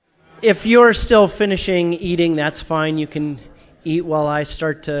If you're still finishing eating, that's fine. You can eat while I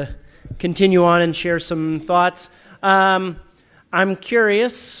start to continue on and share some thoughts. I'm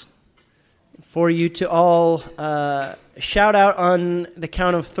curious for you to all shout out on the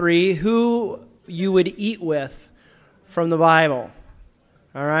count of three who you would eat with from the Bible.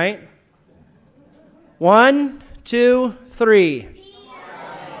 All right? 1, 2, 3.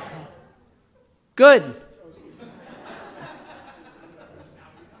 Good.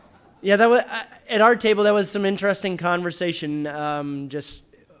 Yeah, that was at our table. That was some interesting conversation. Just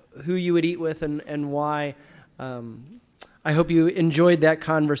who you would eat with and why. I hope you enjoyed that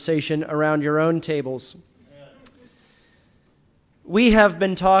conversation around your own tables. We have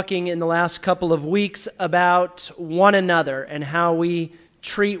been talking in the last couple of weeks about one another and how we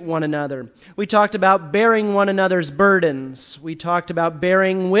treat one another. We talked about bearing one another's burdens. We talked about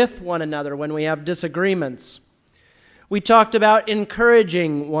bearing with one another when we have disagreements. We talked about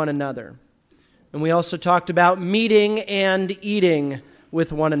encouraging one another. And we also talked about meeting and eating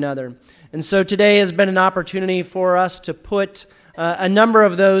with one another. And so today has been an opportunity for us to put a number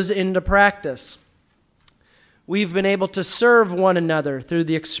of those into practice. We've been able to serve one another through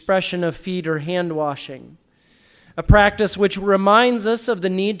the expression of feet or hand washing, a practice which reminds us of the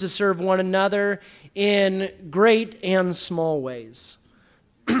need to serve one another in great and small ways.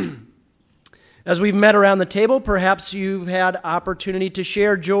 As we've met around the table, perhaps you've had opportunity to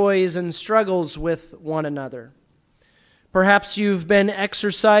share joys and struggles with one another. Perhaps you've been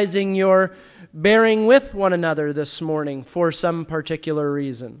exercising your bearing with one another this morning for some particular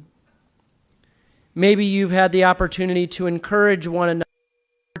reason. Maybe you've had the opportunity to encourage one another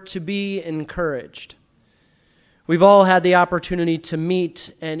or to be encouraged. We've all had the opportunity to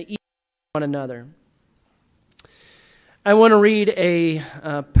meet and eat with one another. I want to read a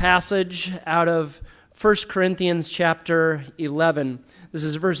passage out of 1 Corinthians chapter 11. This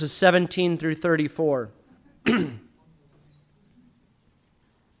is verses 17 through 34.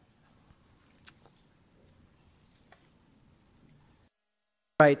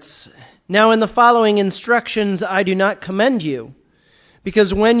 Writes, "Now in the following instructions I do not commend you,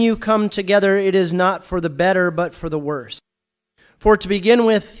 because when you come together it is not for the better but for the worse. For to begin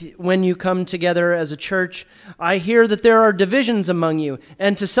with, when you come together as a church, I hear that there are divisions among you,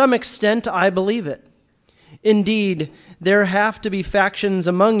 and to some extent I believe it. Indeed, there have to be factions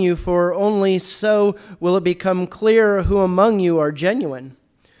among you, for only so will it become clear who among you are genuine.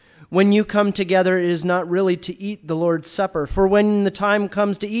 When you come together, it is not really to eat the Lord's Supper, for when the time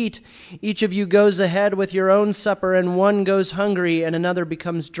comes to eat, each of you goes ahead with your own supper, and one goes hungry and another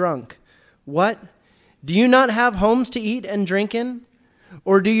becomes drunk. What? Do you not have homes to eat and drink in?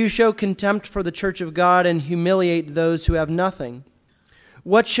 Or do you show contempt for the church of God and humiliate those who have nothing?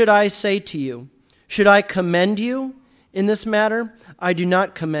 What should I say to you? Should I commend you in this matter? I do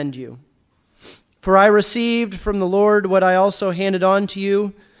not commend you. For I received from the Lord what I also handed on to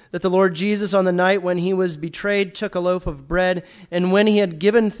you, that the Lord Jesus on the night when he was betrayed took a loaf of bread, and when he had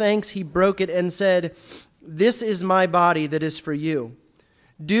given thanks, he broke it and said, 'This is my body that is for you.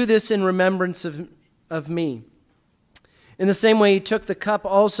 Do this in remembrance of me.' In the same way, he took the cup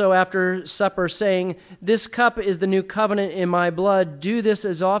also after supper, saying, 'This cup is the new covenant in my blood. Do this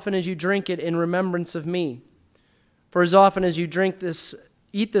as often as you drink it in remembrance of me. For as often as you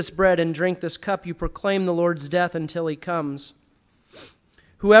eat this bread and drink this cup, you proclaim the Lord's death until he comes.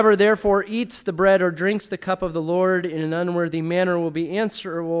 Whoever therefore eats the bread or drinks the cup of the Lord in an unworthy manner will be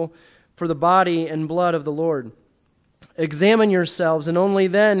answerable for the body and blood of the Lord. Examine yourselves, and only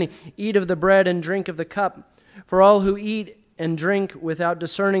then eat of the bread and drink of the cup. For all who eat and drink without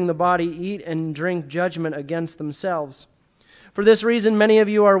discerning the body eat and drink judgment against themselves. For this reason many of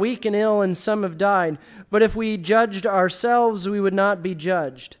you are weak and ill, and some have died. But if we judged ourselves, we would not be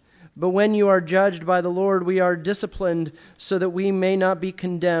judged. But when you are judged by the Lord, we are disciplined so that we may not be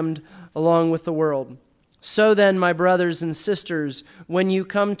condemned along with the world. So then, my brothers and sisters, when you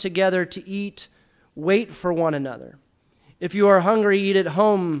come together to eat, wait for one another. If you are hungry, eat at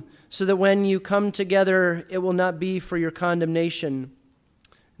home, so that when you come together, it will not be for your condemnation."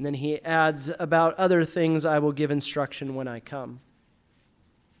 And then he adds, "About other things I will give instruction when I come."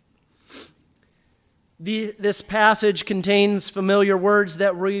 This passage contains familiar words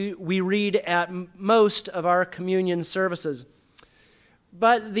that we read at most of our communion services.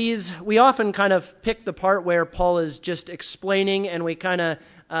 But we often kind of pick the part where Paul is just explaining, and we kind of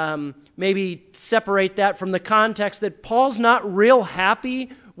maybe separate that from the context that Paul's not real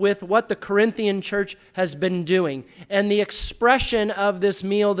happy with what the Corinthian church has been doing and the expression of this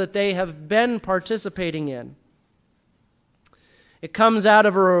meal that they have been participating in. It comes out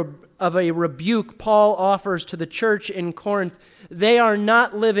of of a rebuke Paul offers to the church in Corinth. They are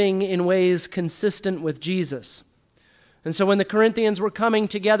not living in ways consistent with Jesus. And so when the Corinthians were coming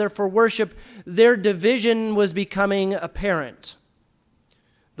together for worship, their division was becoming apparent.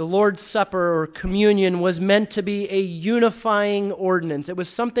 The Lord's Supper or communion was meant to be a unifying ordinance. It was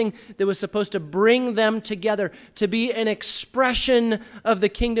something that was supposed to bring them together, to be an expression of the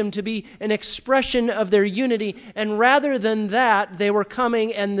kingdom, to be an expression of their unity. And rather than that, they were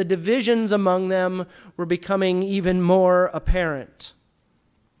coming and the divisions among them were becoming even more apparent.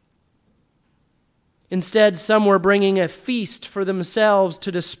 Instead, some were bringing a feast for themselves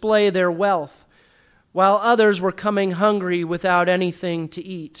to display their wealth, while others were coming hungry without anything to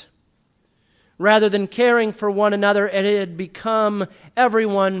eat. Rather than caring for one another, it had become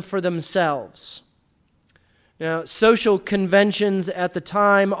everyone for themselves. Now, social conventions at the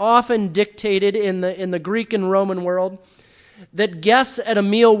time often dictated in the Greek and Roman world that guests at a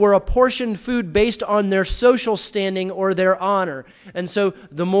meal were apportioned food based on their social standing or their honor. And so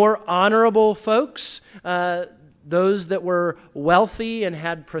the more honorable folks, those that were wealthy and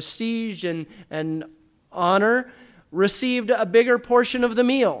had prestige and honor, received a bigger portion of the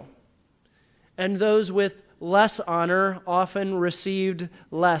meal. And those with less honor often received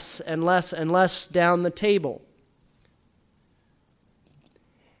less and less and less down the table.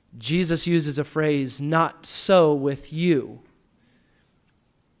 Jesus uses a phrase, "not so with you."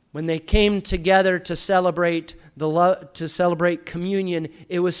 When they came together to celebrate communion,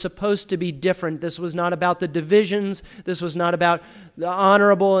 it was supposed to be different. This was not about the divisions. This was not about the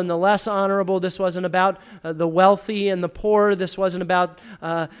honorable and the less honorable. This wasn't about the wealthy and the poor. This wasn't about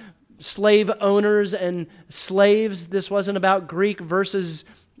slave owners and slaves. This wasn't about Greek versus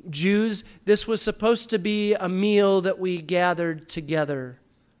Jews. This was supposed to be a meal that we gathered together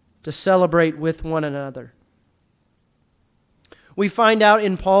to celebrate with one another. We find out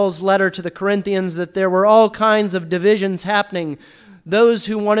in Paul's letter to the Corinthians that there were all kinds of divisions happening. Those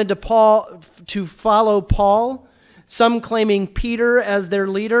who wanted to follow Paul, some claiming Peter as their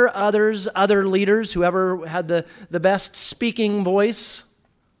leader, others other leaders, whoever had the best speaking voice.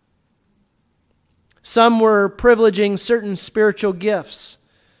 Some were privileging certain spiritual gifts.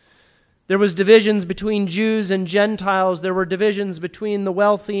 There was divisions between Jews and Gentiles. There were divisions between the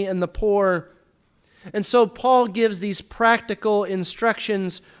wealthy and the poor. And so Paul gives these practical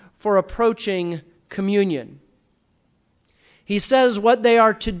instructions for approaching communion. He says what they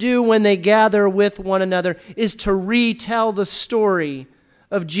are to do when they gather with one another is to retell the story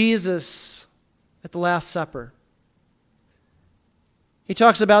of Jesus at the Last Supper. He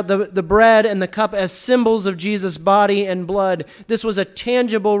talks about the bread and the cup as symbols of Jesus' body and blood. This was a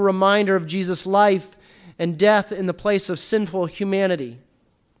tangible reminder of Jesus' life and death in the place of sinful humanity.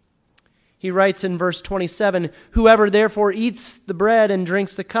 He writes in verse 27, "Whoever therefore eats the bread and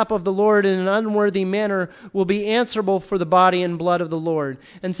drinks the cup of the Lord in an unworthy manner will be answerable for the body and blood of the Lord."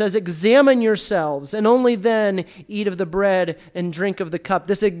 And says, "Examine yourselves, and only then eat of the bread and drink of the cup."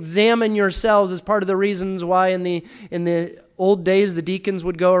 This examine yourselves is part of the reasons why in the old days the deacons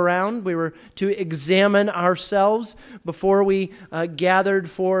would go around. We were to examine ourselves before we gathered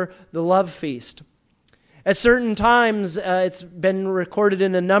for the love feast. At certain times, it's been recorded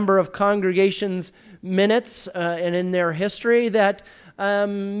in a number of congregations' minutes and in their history that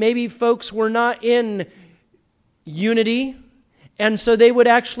maybe folks were not in unity, and so they would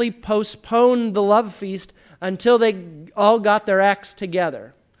actually postpone the love feast until they all got their acts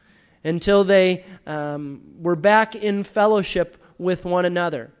together, until they were back in fellowship with one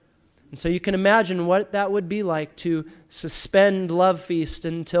another. And so you can imagine what that would be like to suspend love feast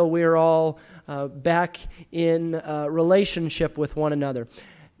until we're all back in relationship with one another.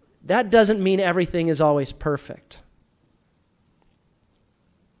 That doesn't mean everything is always perfect.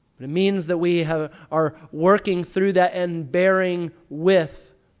 But it means that we are working through that and bearing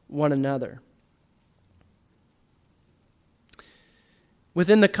with one another.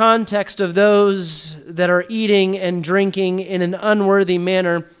 Within the context of those that are eating and drinking in an unworthy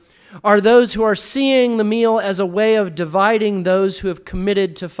manner are those who are seeing the meal as a way of dividing those who have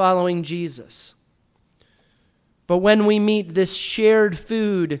committed to following Jesus. But when we meet, this shared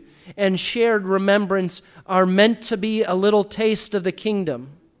food and shared remembrance are meant to be a little taste of the kingdom,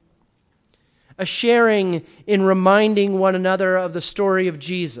 a sharing in reminding one another of the story of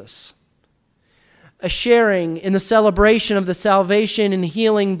Jesus, a sharing in the celebration of the salvation and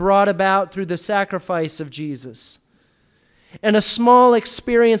healing brought about through the sacrifice of Jesus, and a small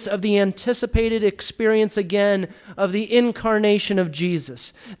experience of the anticipated experience again of the incarnation of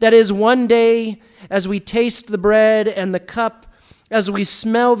Jesus. That is, one day, as we taste the bread and the cup As we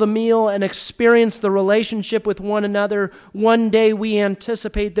smell the meal and experience the relationship with one another, one day we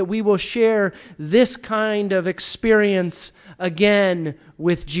anticipate that we will share this kind of experience again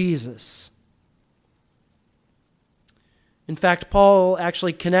with Jesus. In fact, Paul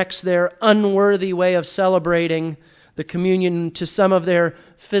actually connects their unworthy way of celebrating the communion to some of their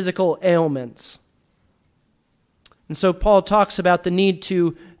physical ailments. And so Paul talks about the need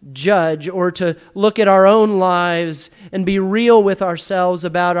to judge or to look at our own lives and be real with ourselves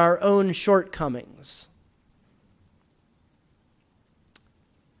about our own shortcomings.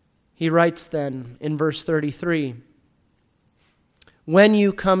 He writes then in verse 33, "When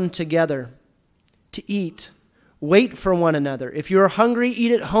you come together to eat, wait for one another. If you are hungry,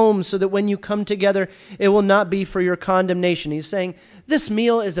 eat at home, so that when you come together, it will not be for your condemnation." He's saying this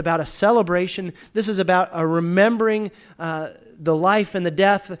meal is about a celebration. This is about a remembering the life and the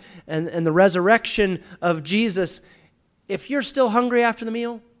death and the resurrection of Jesus. If you're still hungry after the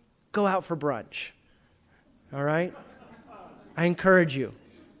meal, go out for brunch. All right? I encourage you.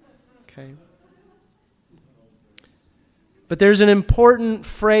 Okay? But there's an important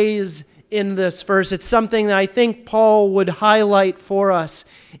phrase in this verse. It's something that I think Paul would highlight for us.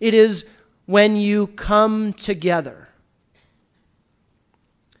 It is when you come together.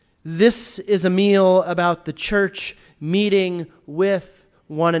 This is a meal about the church meeting with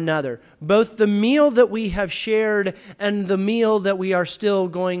one another. Both the meal that we have shared and the meal that we are still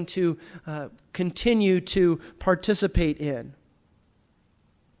going to continue to participate in.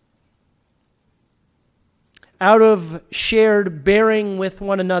 Out of shared bearing with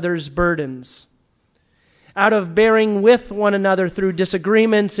one another's burdens, out of bearing with one another through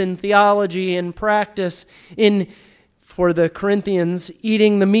disagreements in theology and practice, for the Corinthians,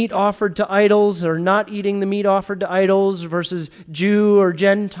 eating the meat offered to idols or not eating the meat offered to idols versus Jew or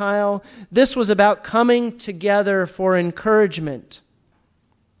Gentile. This was about coming together for encouragement.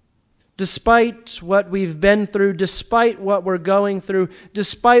 Despite what we've been through, despite what we're going through,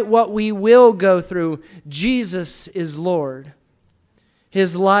 despite what we will go through, Jesus is Lord.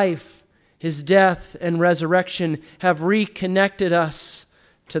 His life, His death, and resurrection have reconnected us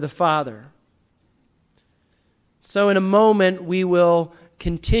to the Father. So in a moment, we will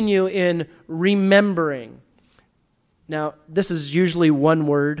continue in remembering. Now, this is usually one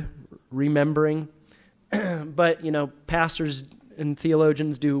word, remembering. But, pastors and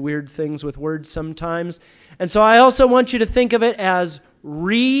theologians do weird things with words sometimes. And so I also want you to think of it as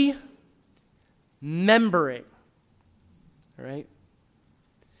remembering. All right?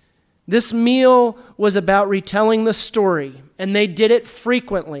 This meal was about retelling the story, and they did it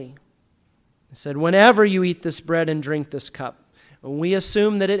frequently. He said, "Whenever you eat this bread and drink this cup." And we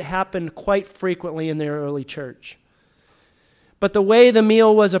assume that it happened quite frequently in the early church. But the way the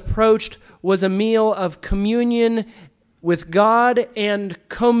meal was approached was a meal of communion with God and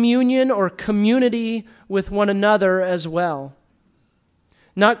communion or community with one another as well.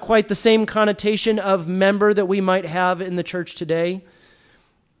 Not quite the same connotation of member that we might have in the church today.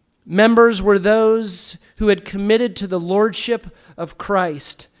 Members were those who had committed to the lordship of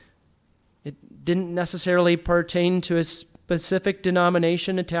Christ. Didn't necessarily pertain to a specific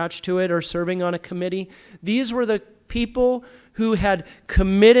denomination attached to it or serving on a committee. These were the people who had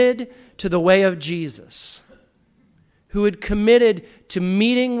committed to the way of Jesus, who had committed to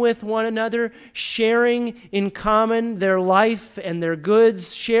meeting with one another, sharing in common their life and their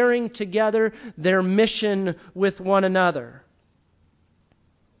goods, sharing together their mission with one another.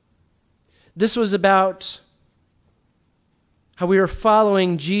 This was about how we are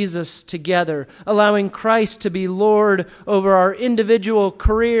following Jesus together, allowing Christ to be Lord over our individual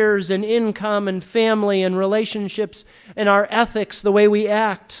careers and income and family and relationships and our ethics, the way we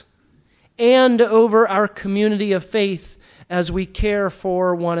act, and over our community of faith as we care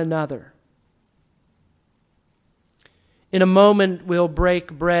for one another. In a moment, we'll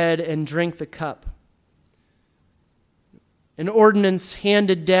break bread and drink the cup. An ordinance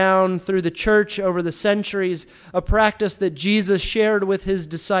handed down through the church over the centuries, a practice that Jesus shared with his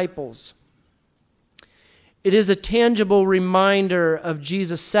disciples. It is a tangible reminder of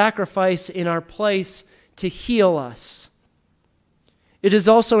Jesus' sacrifice in our place to heal us. It is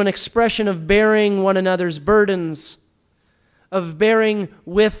also an expression of bearing one another's burdens, of bearing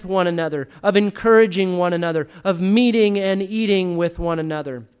with one another, of encouraging one another, of meeting and eating with one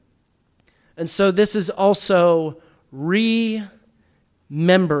another. And so this is also remembering.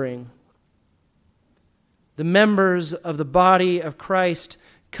 The members of the body of Christ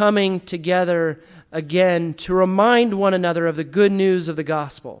coming together again to remind one another of the good news of the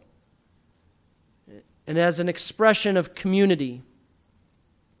gospel. And as an expression of community,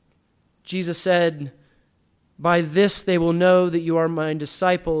 Jesus said, By this they will know that you are my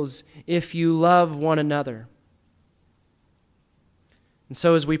disciples, if you love one another. And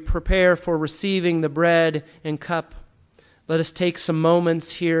so as we prepare for receiving the bread and cup, let us take some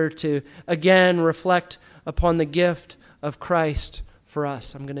moments here to again reflect upon the gift of Christ for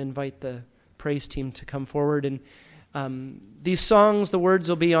us. I'm going to invite the praise team to come forward. And these songs, the words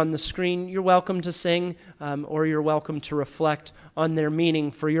will be on the screen. You're welcome to sing, or you're welcome to reflect on their meaning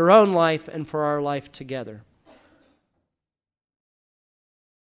for your own life and for our life together.